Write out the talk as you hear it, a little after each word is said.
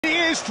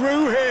is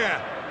through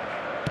here.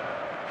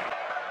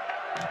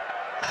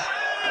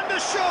 And the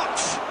shot!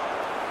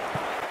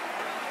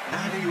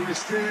 And he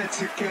was there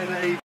to get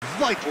a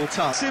Vital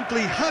task.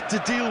 Simply had to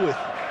deal with.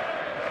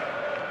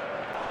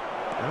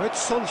 Now it's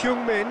Son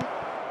Heung-min.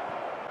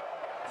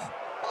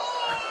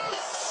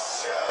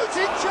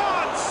 Shooting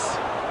chance!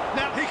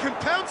 Now he can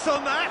pounce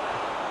on that.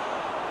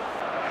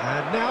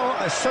 And now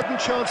a sudden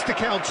chance to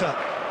counter.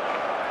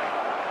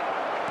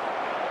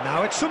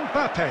 Now it's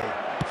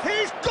Mbappe.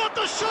 He's got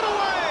the shot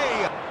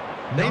away!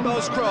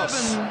 Neymar's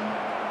cross.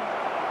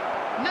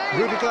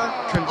 Rudiger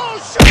can... Oh,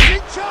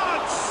 shooting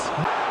chance!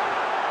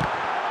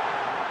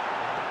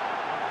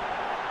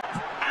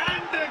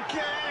 And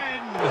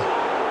again!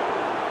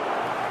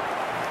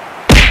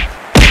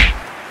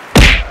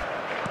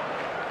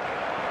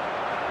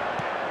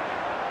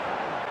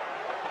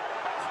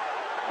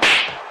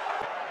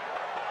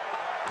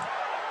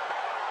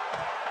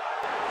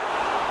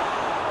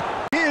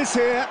 He is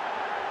here.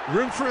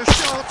 Room for a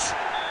shot.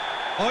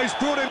 Oh, he's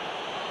brought him.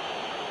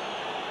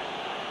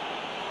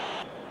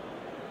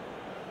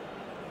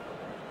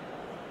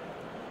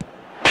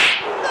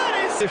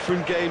 That is a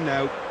different game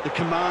now. The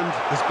command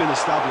has been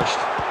established.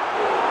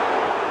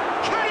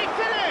 Can he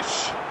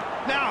finish?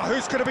 Now,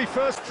 who's going to be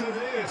first to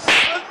this?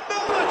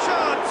 Another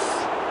chance.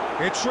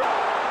 It's goal.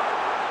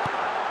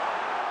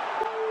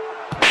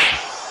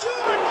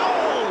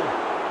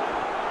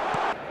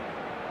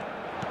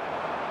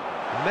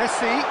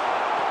 Messi.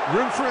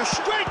 Room for a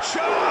straight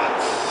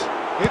chance!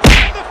 It's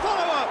the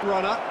follow-up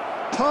runner,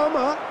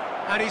 Palmer,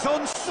 and he's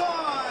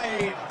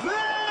onside!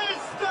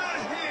 There's the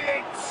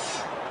hit!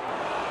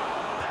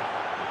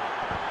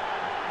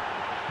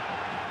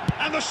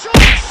 And the shot!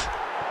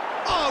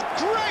 Oh,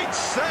 great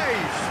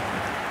save!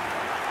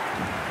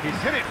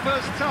 He's hit it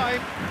first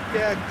time.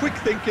 Yeah, quick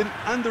thinking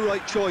and the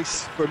right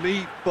choice for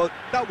me, but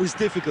that was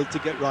difficult to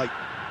get right.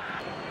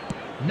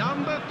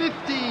 Number 15.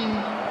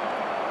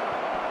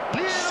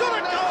 Shot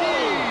a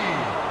goal!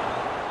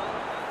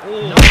 Oh,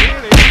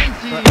 Number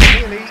 20. but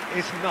nearly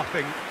is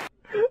nothing.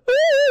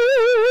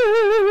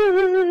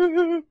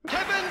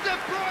 Kevin De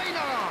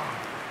Bruyne.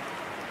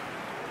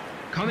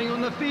 Coming on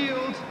the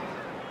field.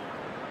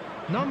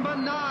 Number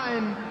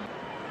 9.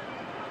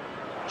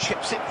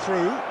 Chips it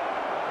through.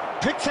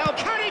 Picked out.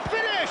 Can he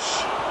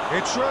finish?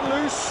 It's run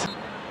loose.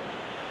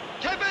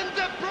 Kevin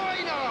De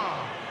Bruyne.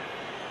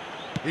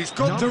 He's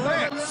got Number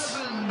direct.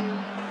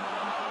 11.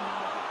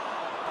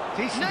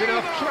 Decent Neymar.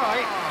 enough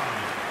try.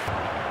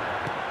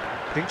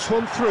 Thinks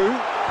one through.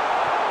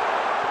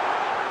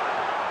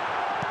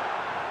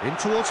 In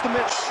towards the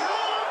mid.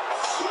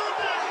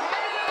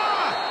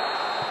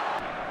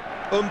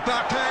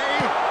 Mbappe.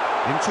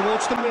 In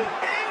towards the mid.